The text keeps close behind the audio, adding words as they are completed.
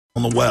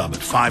on the web at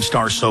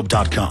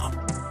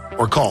 5starsoap.com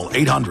or call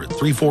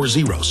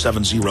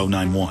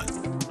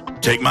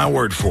 800-340-7091. Take my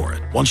word for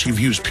it. Once you've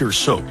used Pure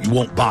Soap, you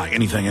won't buy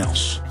anything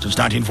else. Since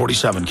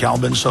 1947,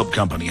 Skull&Bones Soap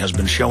Company has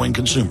been showing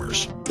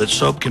consumers that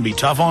soap can be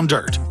tough on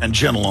dirt and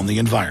gentle on the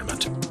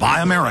environment.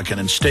 Buy American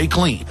and stay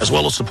clean, as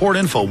well as support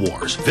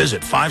InfoWars.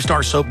 Visit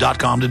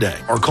 5starsoap.com today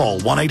or call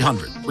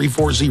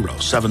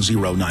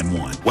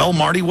 1-800-340-7091. Well,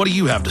 Marty, what do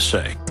you have to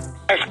say?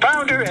 As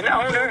founder and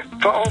owner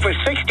for over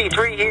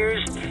 63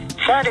 years,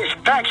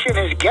 satisfaction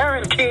is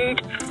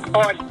guaranteed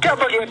or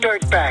double your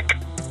dirt back.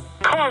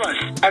 Call us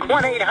at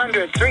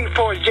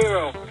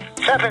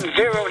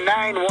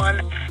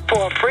 1-800-340-7091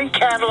 for a free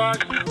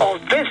catalog or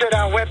visit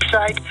our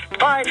website,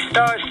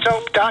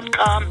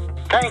 5starsoap.com.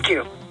 Thank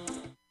you.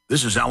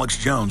 This is Alex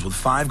Jones with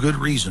 5 good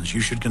reasons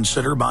you should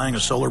consider buying a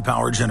solar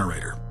power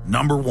generator.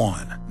 Number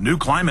 1, new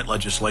climate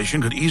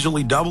legislation could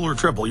easily double or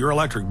triple your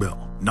electric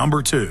bill.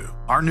 Number 2,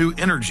 our new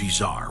energy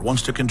czar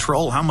wants to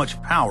control how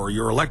much power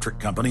your electric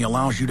company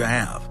allows you to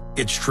have.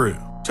 It's true.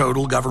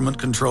 Total government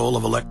control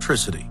of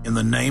electricity in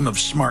the name of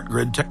smart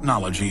grid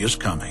technology is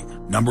coming.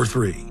 Number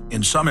 3,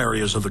 in some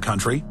areas of the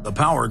country, the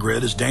power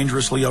grid is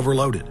dangerously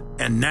overloaded.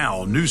 And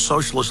now, new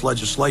socialist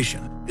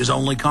legislation is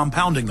only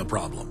compounding the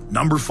problem.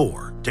 Number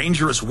 4,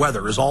 dangerous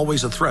weather is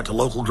always a threat to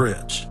local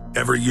grids.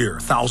 Every year,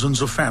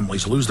 thousands of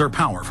families lose their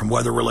power from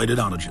weather-related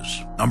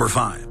outages. Number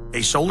 5,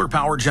 a solar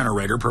power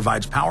generator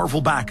provides powerful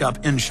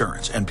backup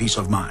insurance and peace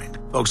of mind.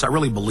 Folks, I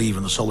really believe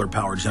in the solar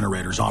power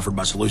generators offered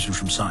by Solutions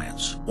from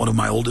Science, one of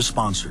my oldest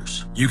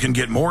sponsors. You can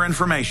get more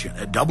information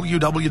at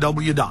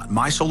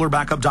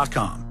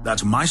www.mysolarbackup.com.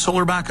 That's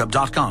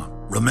mysolarbackup.com.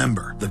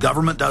 Remember, the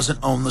government doesn't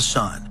own the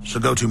sun, so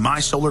go to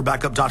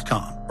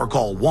mysolarbackup.com or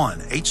call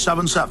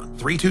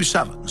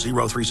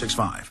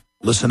 1-877-327-0365.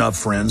 Listen up,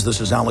 friends. This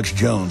is Alex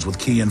Jones with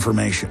key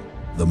information.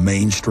 The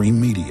mainstream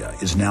media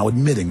is now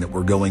admitting that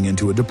we're going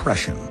into a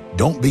depression.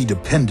 Don't be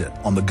dependent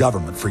on the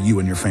government for you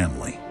and your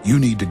family. You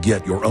need to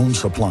get your own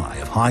supply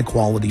of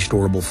high-quality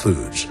storable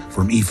foods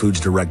from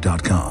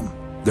efoodsdirect.com.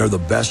 They're the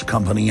best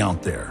company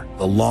out there,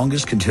 the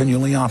longest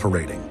continually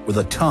operating, with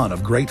a ton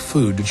of great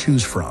food to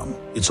choose from.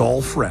 It's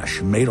all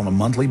fresh, made on a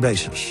monthly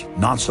basis,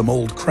 not some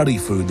old cruddy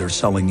food they're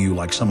selling you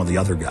like some of the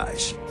other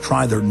guys.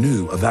 Try their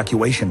new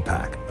evacuation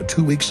pack, a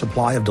 2-week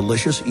supply of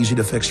delicious,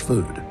 easy-to-fix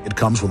food. It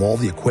comes with all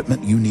the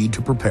equipment you need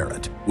to prepare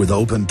it. With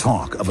open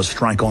talk of a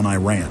strike on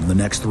Iran in the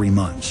next 3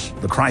 months,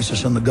 the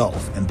crisis in the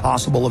Gulf, and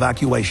possible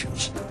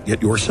evacuations,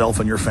 get yourself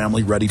and your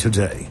family ready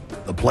today.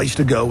 The place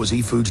to go is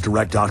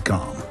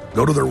efoodsdirect.com.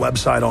 Go to their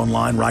website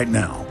online right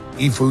now,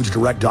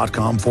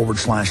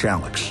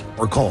 efoodsdirect.com/Alex,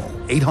 or call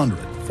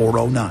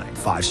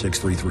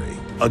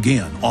 800-409-5633.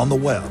 Again, on the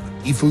web,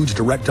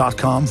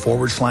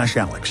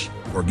 efoodsdirect.com/Alex,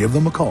 or give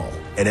them a call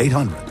at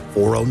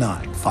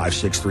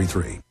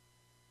 800-409-5633.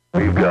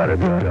 You've got it.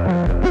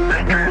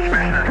 This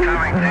transmission is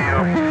coming to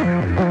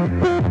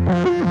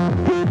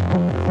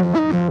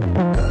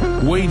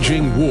you.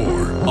 Waging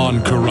war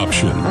on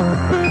corruption.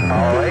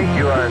 All right,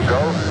 you are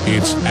go.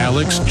 It's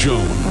Alex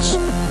Jones,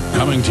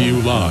 coming to you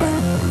live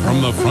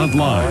from the front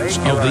lines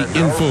of the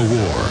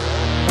InfoWar.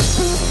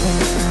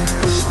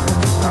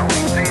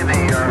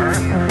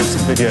 It's a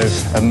video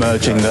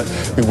emerging that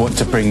we want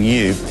to bring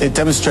you. It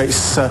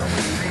demonstrates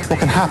what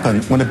can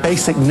happen when a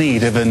basic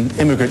need of an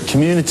immigrant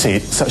community,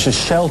 such as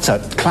shelter,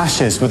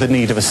 clashes with the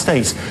need of a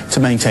state to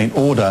maintain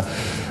order.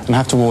 And I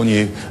have to warn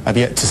you, I've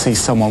yet to see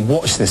someone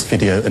watch this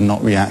video and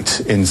not react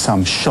in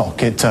some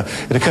shock. It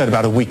occurred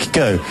about a week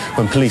ago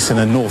when police in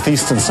a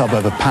northeastern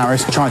suburb of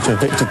Paris tried to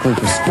evict a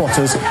group of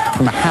squatters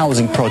from a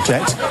housing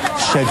project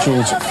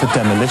scheduled for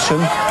demolition.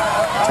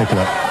 Take a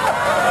look.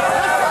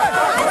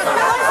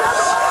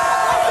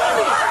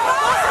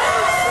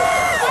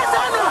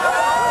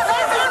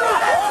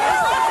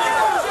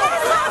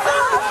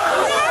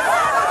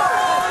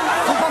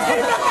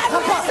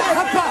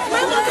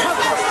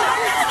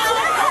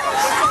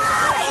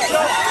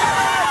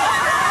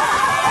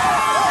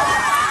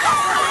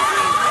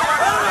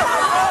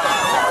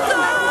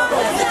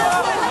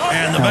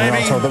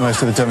 I'm told that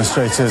most of the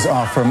demonstrators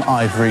are from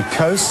Ivory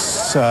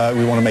Coast.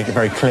 We want to make it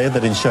very clear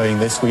that in showing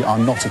this, we are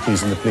not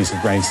accusing the police of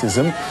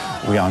racism.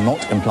 We are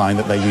not implying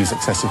that they use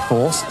excessive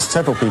force.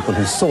 Several people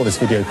who saw this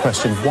video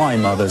questioned why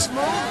mothers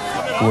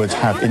would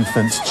have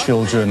infant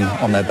children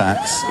on their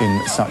backs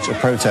in such a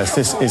protest.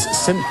 This is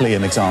simply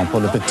an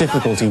example of the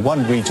difficulty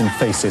one region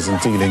faces in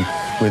dealing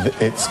with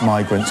its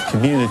migrant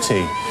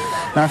community.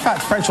 Now, in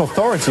fact, French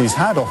authorities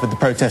had offered the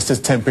protesters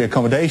temporary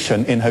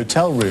accommodation in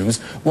hotel rooms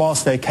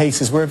whilst their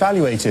cases were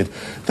evaluated.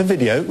 The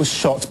video was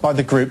shot by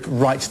the group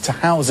Right to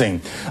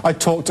Housing. I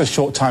talked a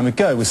short time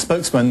ago with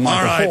spokesman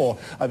Michael Hoare.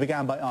 I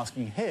began by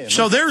asking him...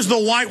 So there's the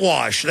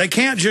whitewash. They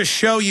can't just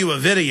show you a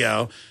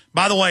video.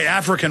 By the way,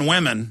 African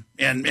women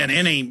in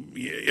any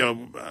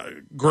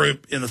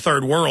group in the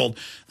third world,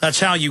 that's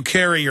how you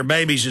carry your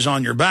babies, is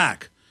on your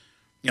back.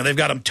 You know, they've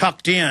got them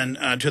tucked in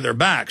to their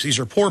backs. These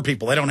are poor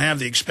people. They don't have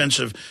the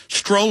expensive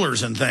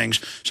strollers and things.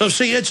 So,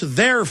 see, it's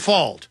their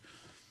fault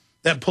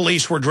that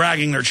police were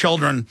dragging their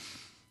children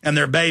and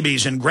their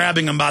babies and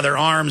grabbing them by their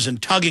arms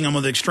and tugging them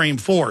with extreme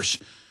force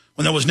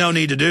when there was no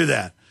need to do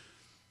that.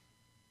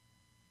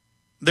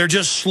 They're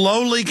just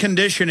slowly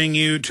conditioning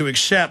you to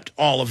accept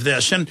all of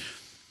this. And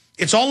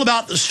it's all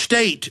about the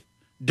state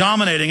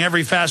dominating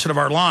every facet of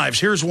our lives.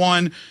 Here's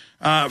one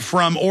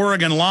from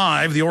Oregon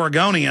Live, the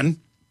Oregonian.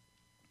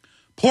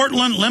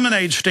 Portland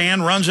lemonade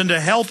stand runs into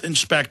health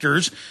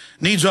inspectors,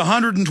 needs a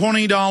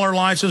 $120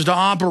 license to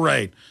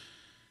operate.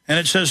 And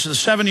it says the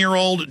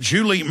 7-year-old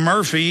Julie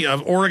Murphy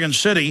of Oregon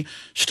City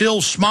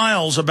still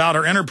smiles about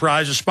her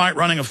enterprise despite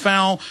running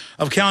afoul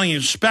of county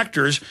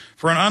inspectors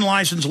for an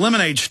unlicensed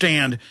lemonade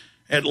stand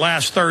at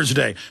last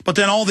Thursday. But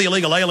then all the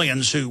illegal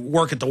aliens who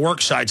work at the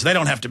work sites, they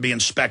don't have to be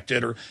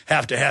inspected or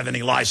have to have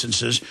any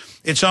licenses.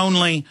 It's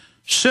only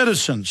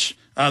citizens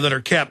that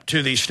are kept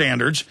to these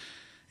standards.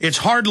 It's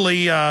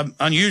hardly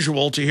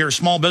unusual to hear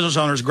small business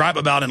owners gripe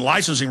about in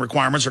licensing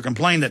requirements or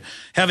complain that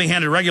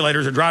heavy-handed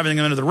regulators are driving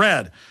them into the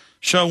red.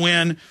 So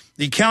when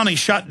the county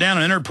shut down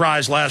an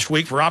enterprise last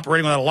week for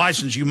operating without a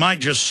license, you might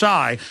just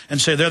sigh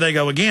and say, there they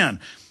go again.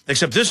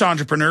 Except this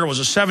entrepreneur was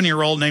a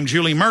 7-year-old named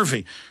Julie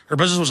Murphy. Her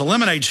business was a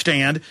lemonade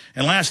stand,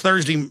 and last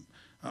Thursday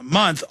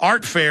month,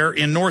 art fair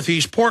in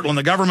Northeast Portland,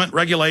 the government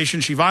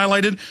regulation she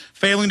violated,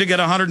 failing to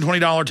get a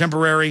 $120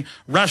 temporary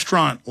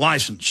restaurant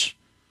license.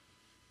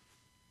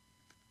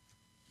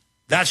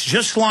 That's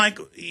just like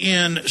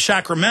in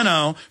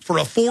Sacramento for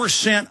a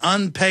 4-cent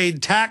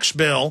unpaid tax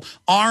bill.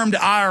 Armed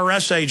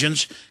IRS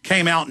agents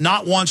came out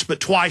not once but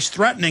twice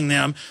threatening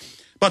them.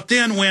 But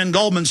then when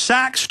Goldman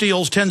Sachs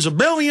steals tens of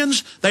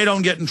billions, they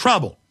don't get in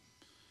trouble.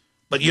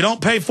 But you don't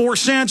pay 4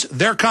 cents,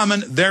 they're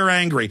coming, they're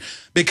angry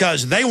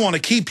because they want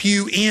to keep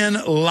you in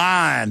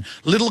line.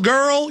 Little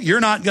girl,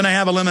 you're not going to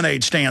have a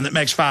lemonade stand that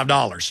makes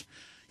 $5.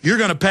 You're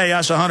going to pay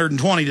us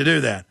 $120 to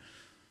do that.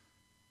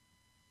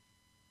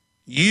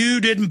 You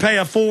didn't pay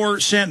a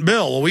 4-cent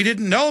bill. Well, we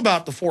didn't know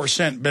about the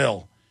 4-cent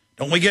bill.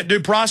 Don't we get due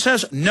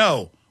process?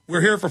 No.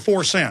 We're here for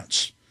 4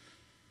 cents.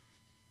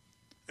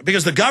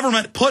 Because the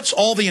government puts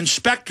all the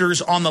inspectors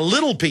on the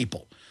little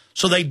people,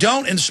 so they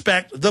don't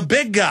inspect the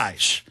big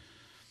guys.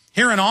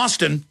 Here in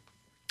Austin,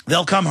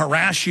 they'll come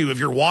harass you if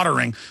you're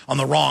watering on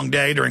the wrong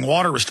day during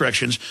water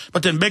restrictions.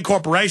 But then big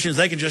corporations,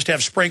 they can just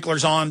have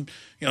sprinklers on,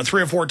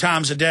 3 or 4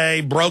 times a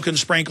day, broken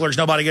sprinklers,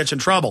 nobody gets in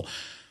trouble.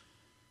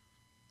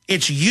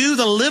 It's you,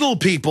 the little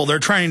people, they're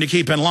trying to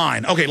keep in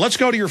line. Okay, let's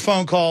go to your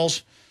phone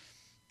calls,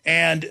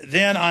 and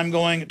then I'm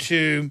going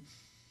to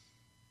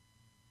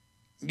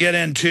get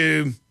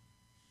into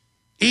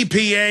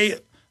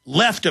EPA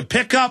left to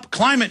pick up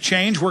climate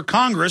change where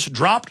Congress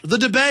dropped the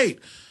debate.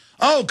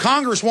 Oh,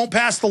 Congress won't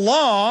pass the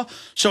law,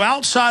 so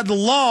outside the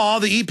law,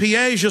 the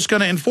EPA is just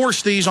going to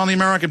enforce these on the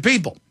American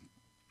people.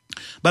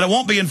 But it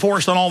won't be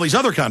enforced on all these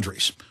other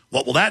countries.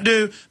 What will that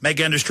do? Make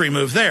industry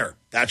move there.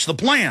 That's the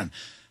plan.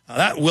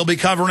 We'll be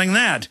covering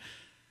that.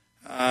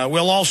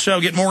 We'll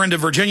also get more into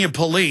Virginia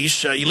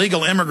police.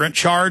 Illegal immigrant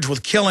charged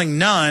with killing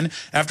nun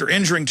after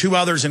injuring 2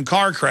 others in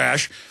car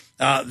crash.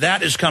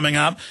 That is coming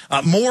up.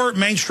 More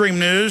mainstream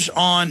news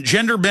on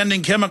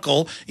gender-bending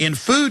chemical in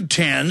food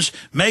tins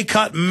may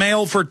cut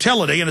male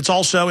fertility, and it's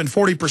also in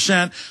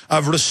 40%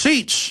 of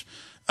receipts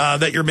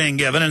that you're being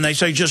given. And they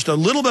say just a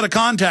little bit of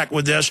contact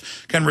with this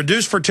can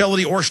reduce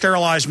fertility or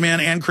sterilize men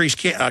and increase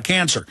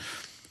cancer.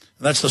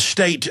 That's the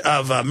state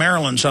of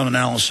Maryland's own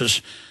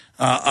analysis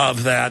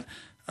of that.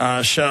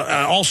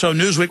 Also,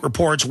 Newsweek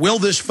reports, will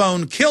this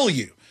phone kill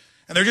you?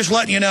 And they're just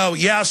letting you know,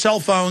 yeah,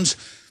 cell phones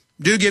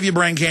do give you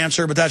brain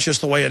cancer, but that's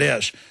just the way it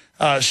is.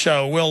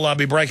 So we'll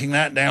be breaking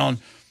that down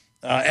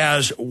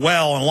as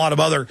well, and a lot of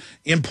other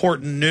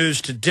important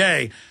news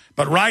today.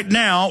 But right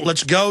now,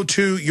 let's go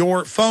to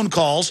your phone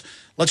calls.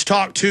 Let's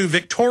talk to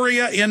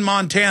Victoria in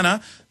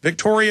Montana.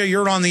 Victoria,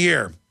 you're on the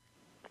air.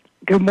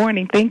 Good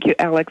morning. Thank you,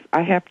 Alex.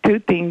 I have 2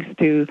 things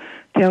to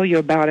tell you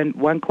about and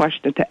 1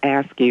 question to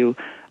ask you.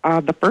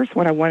 The first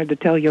one I wanted to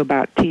tell you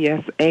about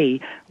TSA,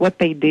 what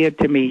they did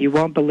to me. You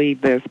won't believe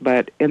this,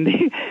 but in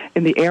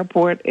the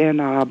airport in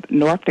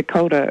North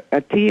Dakota,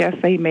 a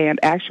TSA man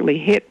actually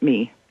hit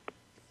me.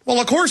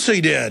 Well, of course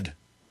he did.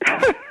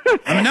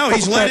 No,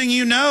 he's letting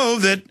you know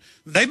that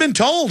they've been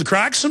told,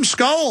 crack some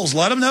skulls,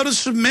 let them know to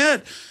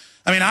submit.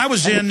 I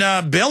was in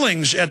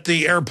Billings at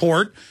the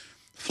airport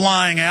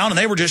flying out, and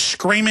they were just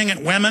screaming at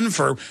women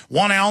for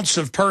 1 ounce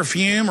of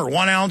perfume or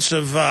 1 ounce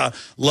of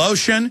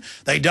lotion.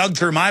 They dug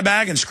through my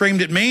bag and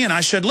screamed at me, and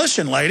I said,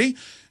 listen, lady,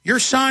 your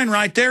sign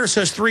right there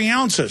says 3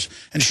 ounces.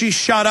 And she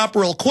shut up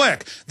real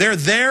quick. They're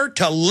there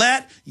to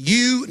let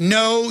you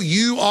know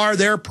you are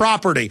their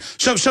property.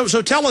 So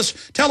tell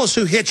us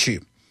who hit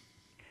you.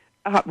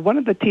 One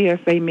of the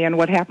TSA men,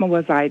 what happened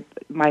was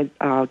my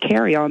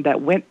carry-on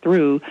that went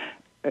through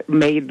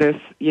made this,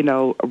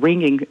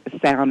 ringing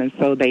sound, and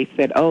so they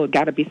said, oh, it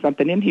got to be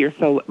something in here.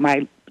 So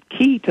my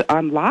key to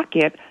unlock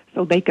it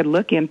so they could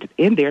look in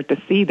there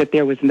to see that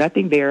there was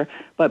nothing there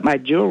but my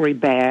jewelry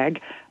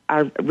bag.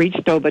 I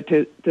reached over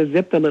to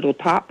zip the little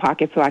top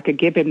pocket so I could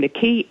give him the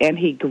key, and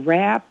he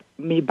grabbed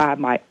me by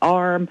my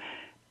arm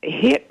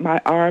hit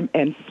my arm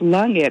and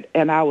flung it,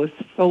 and I was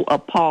so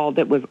appalled.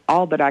 It was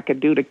all that I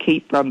could do to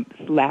keep from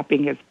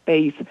slapping his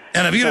face.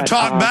 And if you'd have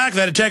talked back,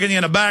 they'd have taken you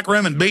in a back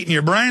room and beaten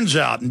your brains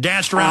out and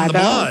danced around the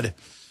blood.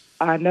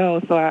 I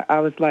know. So I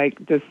was like,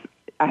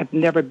 I've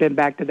never been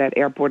back to that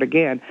airport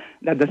again.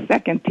 Now, the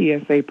second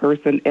TSA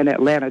person in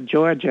Atlanta,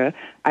 Georgia,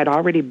 I'd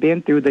already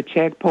been through the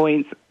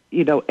checkpoints,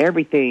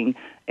 everything.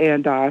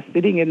 And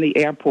sitting in the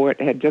airport,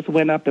 had just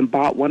went up and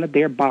bought one of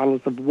their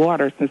bottles of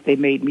water since they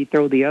made me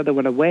throw the other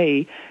one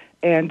away.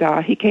 And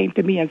he came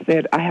to me and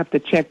said, I have to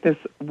check this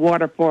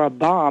water for a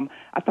bomb.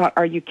 I thought,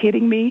 are you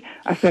kidding me?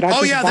 I said,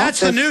 oh, yeah, that's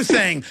the new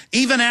thing.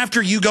 Even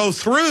after you go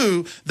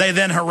through, they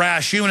then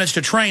harass you, and it's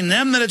to train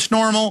them that it's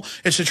normal.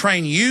 It's to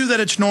train you that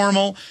it's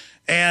normal.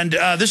 And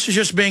this is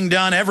just being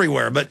done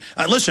everywhere. But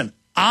listen,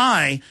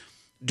 I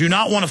do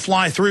not want to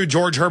fly through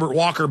George Herbert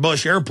Walker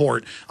Bush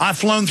Airport. I've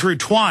flown through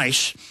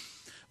twice.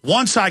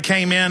 Once I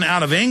came in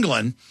out of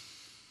England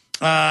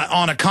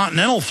on a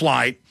continental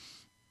flight,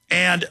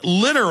 and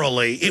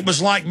literally it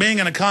was like being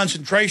in a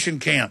concentration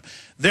camp.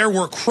 There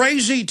were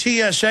crazy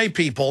TSA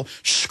people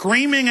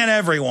screaming at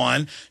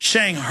everyone,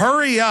 saying,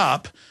 hurry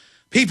up.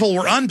 People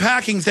were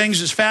unpacking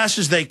things as fast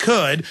as they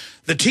could.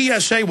 The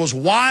TSA was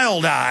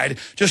wild-eyed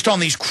just on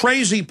these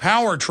crazy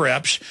power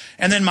trips.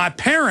 And then my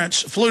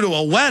parents flew to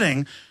a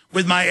wedding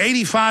with my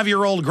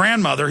 85-year-old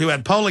grandmother who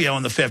had polio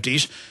in the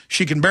 50s.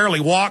 She can barely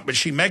walk, but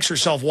she makes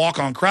herself walk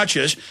on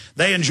crutches.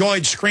 They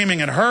enjoyed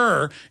screaming at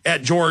her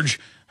at George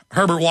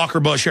Herbert Walker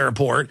Bush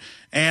Airport.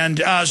 And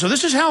so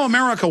this is how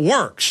America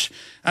works.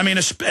 I mean,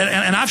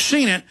 and I've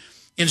seen it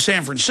in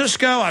San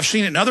Francisco. I've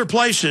seen it in other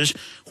places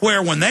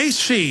where when they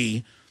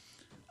see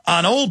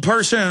an old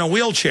person in a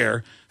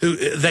wheelchair,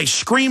 they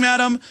scream at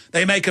them,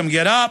 they make them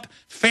get up,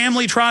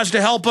 family tries to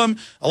help them.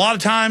 A lot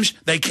of times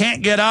they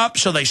can't get up,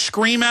 so they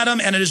scream at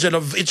them, and it's a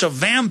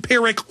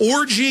vampiric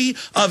orgy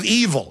of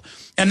evil.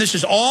 And this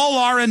is all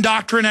our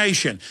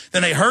indoctrination.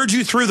 Then they herd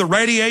you through the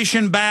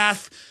radiation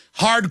bath,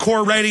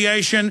 hardcore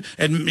radiation,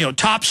 and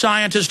top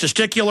scientists,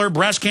 testicular,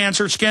 breast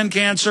cancer, skin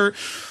cancer.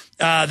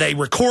 They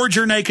record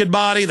your naked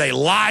body. They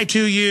lie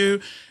to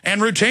you. And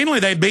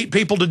routinely, they beat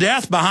people to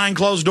death behind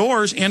closed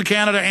doors in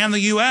Canada and the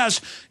U.S.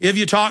 if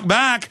you talk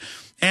back.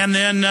 And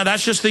then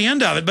that's just the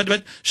end of it.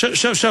 But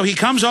so he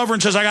comes over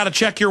and says, I got to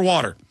check your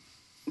water.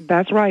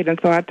 That's right. And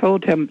so I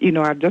told him,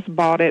 I just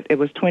bought it. It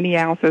was 20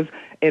 ounces.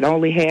 It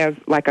only has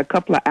like a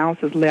couple of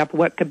ounces left.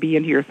 What could be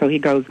in here? So he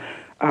goes,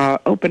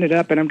 open it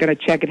up, and I'm going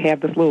to check it.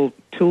 Have this little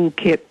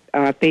toolkit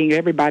thing.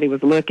 Everybody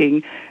was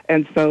looking.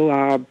 And so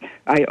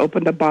I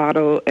opened the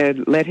bottle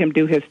and let him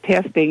do his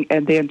testing,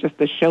 and then just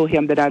to show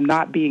him that I'm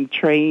not being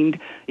trained,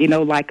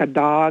 like a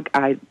dog,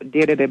 I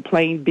did it in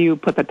plain view,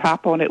 put the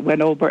top on it,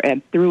 went over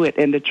and threw it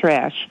in the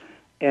trash,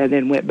 and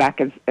then went back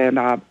and sat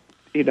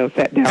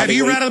down. Have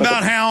you read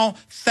about how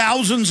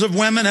thousands of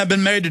women have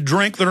been made to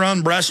drink their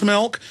own breast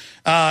milk?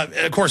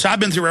 Of course,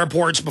 I've been through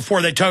airports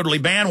before they totally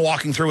ban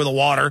walking through with the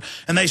water,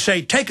 and they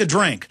say, take a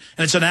drink,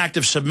 and it's an act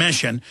of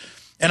submission.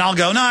 And I'll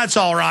go, no, it's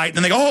all right. And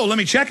then they go, oh, let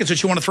me check it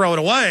since you want to throw it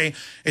away.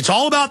 It's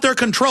all about their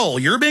control.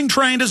 You're being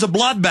trained as a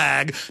blood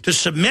bag to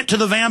submit to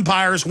the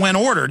vampires when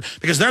ordered,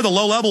 because they're the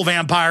low-level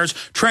vampires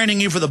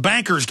training you for the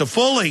bankers to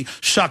fully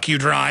suck you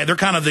dry. They're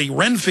kind of the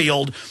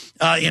Renfield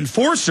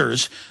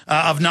enforcers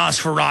of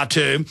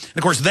Nosferatu. And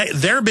of course,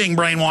 they're being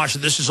brainwashed that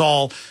this is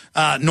all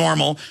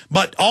normal.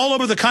 But all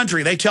over the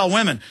country, they tell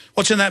women,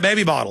 what's in that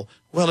baby bottle?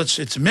 Well,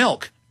 it's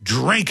milk.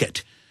 Drink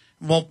it.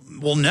 Well,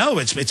 no,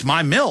 it's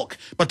my milk.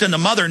 But then the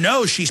mother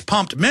knows she's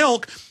pumped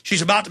milk.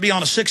 She's about to be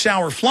on a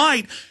 6-hour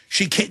flight.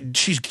 She can't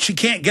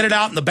get it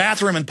out in the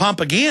bathroom and pump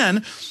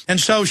again. And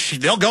so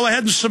they'll go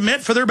ahead and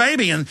submit for their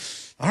baby. And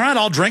all right,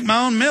 I'll drink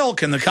my own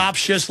milk. And the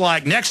cop's just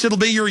like, next it'll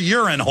be your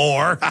urine,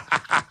 whore.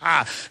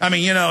 I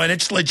mean, and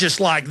it's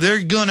just like,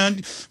 we're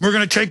going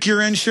to take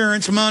your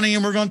insurance money,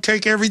 and we're going to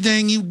take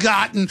everything you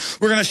got, and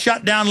we're going to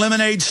shut down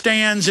lemonade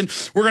stands, and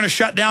we're going to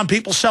shut down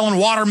people selling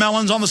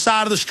watermelons on the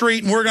side of the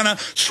street, and we're going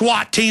to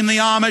SWAT team the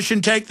Amish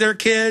and take their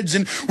kids,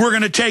 and we're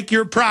going to take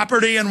your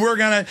property, and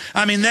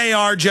they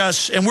are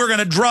just, and we're going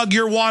to drug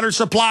your water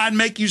supply and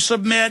make you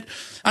submit.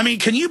 I mean,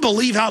 can you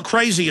believe how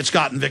crazy it's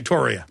gotten,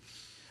 Victoria?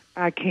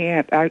 I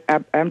can't.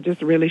 I'm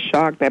just really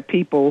shocked that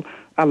people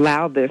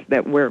allow this,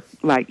 that we're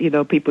like,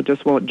 people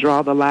just won't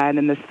draw the line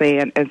in the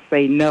sand and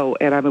say no.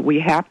 And we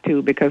have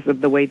to, because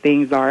of the way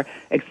things are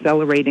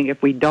accelerating.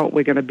 If we don't,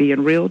 we're going to be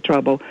in real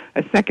trouble.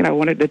 A second, I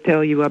wanted to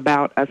tell you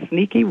about a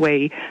sneaky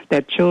way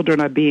that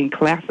children are being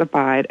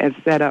classified and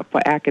set up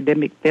for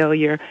academic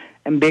failure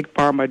and big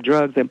pharma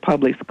drugs in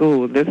public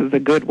schools. This is a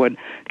good one.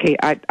 Okay,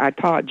 I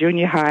taught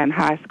junior high and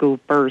high school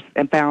first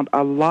and found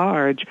a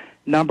large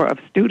number of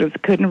students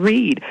couldn't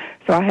read.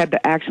 So I had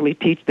to actually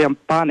teach them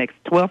phonics,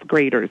 12th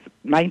graders,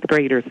 9th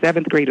graders,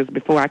 7th graders,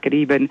 before I could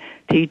even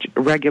teach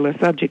regular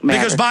subject matter.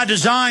 Because by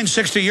design,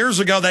 60 years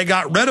ago, they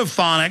got rid of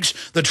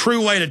phonics, the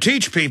true way to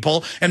teach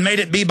people, and made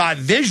it be by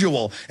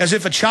visual, as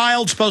if a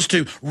child's supposed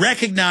to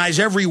recognize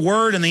every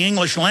word in the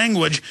English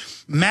language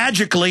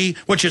magically,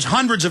 which is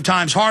hundreds of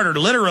times harder,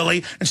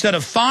 literally, instead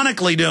of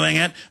phonically doing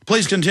it.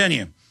 Please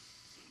continue.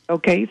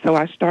 Okay, so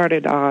I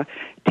started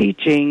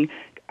teaching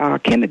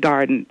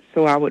kindergarten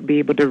so I would be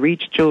able to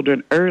reach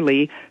children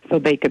early so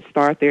they could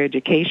start their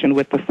education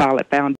with a solid foundation.